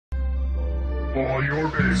All your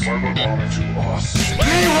days will belong to us.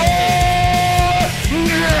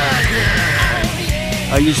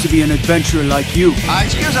 I used to be an adventurer like you.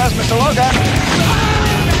 Excuse us, Mr. Logan.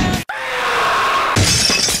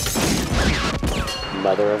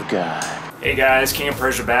 Mother of God. Hey guys,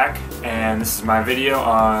 Kingopersia back, and this is my video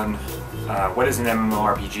on what is an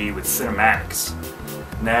MMORPG with cinematics.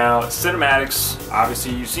 Now, cinematics,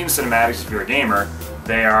 obviously you've seen cinematics if you're a gamer.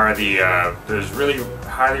 They are those really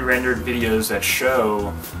highly rendered videos that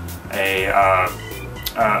show a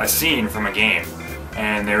scene from a game.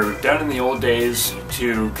 And they were done in the old days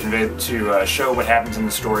to show what happens in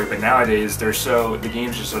the story, but nowadays the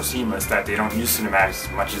games are so seamless that they don't use cinematics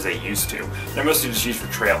as much as they used to. They're mostly just used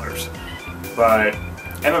for trailers. But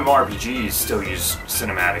MMORPGs still use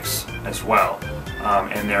cinematics as well.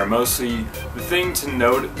 And they're mostly, the thing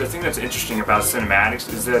that's interesting about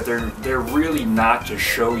cinematics is that they're really not to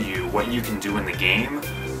show you what you can do in the game,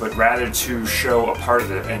 but rather to show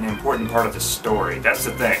an important part of the story. That's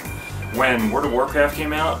the thing. When World of Warcraft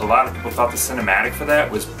came out, a lot of people thought the cinematic for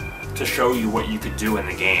that was to show you what you could do in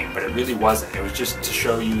the game, but it really wasn't. It was just to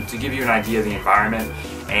show you, to give you an idea of the environment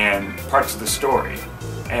and parts of the story.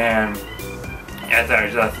 And I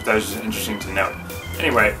thought that was interesting to note.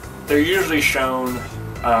 Anyway, they're usually shown,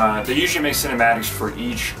 they usually make cinematics for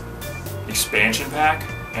each expansion pack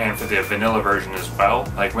and for the vanilla version as well.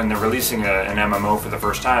 Like when they're releasing an MMO for the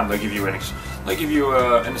first time, they'll give you a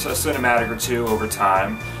cinematic or two over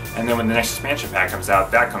time. And then when the next expansion pack comes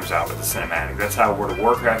out, that comes out with the cinematic. That's how World of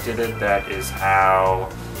Warcraft did it. That's how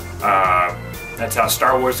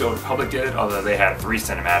Star Wars: The Old Republic did it. Although they had 3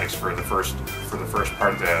 cinematics for the first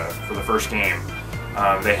game.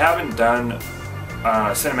 They haven't done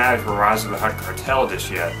cinematic for Rise of the Hutt Cartel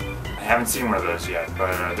just yet. I haven't seen one of those yet,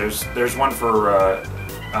 but there's one for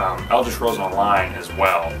Elder Scrolls Online as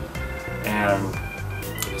well. And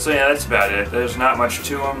so yeah, that's about it. There's not much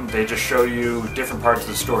to them. They just show you different parts of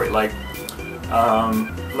the story, like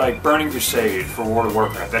Burning Crusade for World of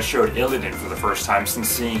Warcraft. That showed Illidan for the first time since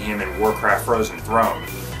seeing him in Warcraft Frozen Throne.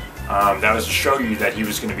 That was to show you that he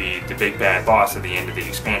was going to be the big bad boss at the end of the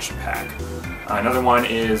expansion pack. Another one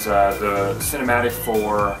is the cinematic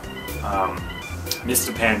for Mists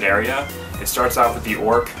of Pandaria. It starts off with the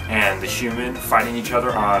orc and the human fighting each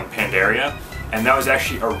other on Pandaria, and that was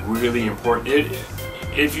actually a really important.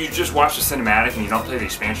 If you just watch the cinematic and you don't play the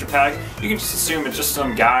expansion pack, you can just assume it's just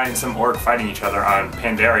some guy and some orc fighting each other on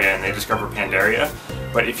Pandaria and they discover Pandaria.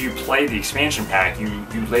 But if you play the expansion pack, you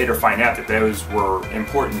later find out that those were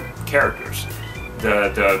important characters.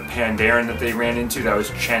 The Pandaren that they ran into, that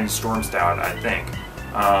was Chen Stormstout, I think.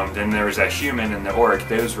 Then there was that human and the orc.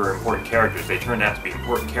 Those were important characters. They turned out to be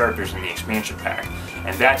important characters in the expansion pack.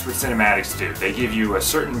 And that's what cinematics do. They give you a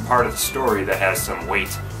certain part of the story that has some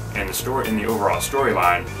weight in the overall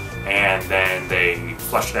storyline, and then they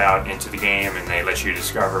flush it out into the game and they let you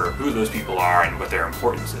discover who those people are and what their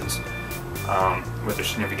importance is, what their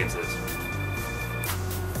significance is.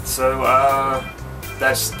 So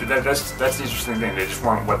that's the interesting thing. They just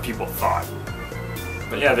weren't what people thought.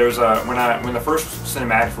 But yeah, there's when the first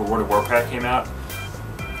cinematic for World of Warcraft came out,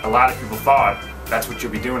 a lot of people thought that's what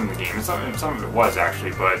you'll be doing in the game. And some of it was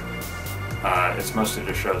actually, but it's mostly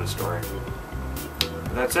to show the story.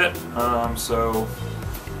 That's it.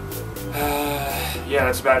 Yeah,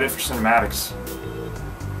 that's about it for cinematics.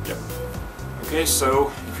 Yep. Okay,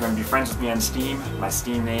 so if you want to be friends with me on Steam, my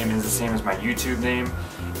Steam name is the same as my YouTube name.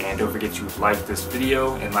 And don't forget to like this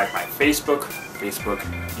video and like my Facebook. Facebook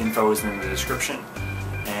info is in the description.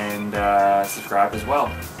 And subscribe as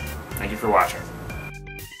well. Thank you for watching.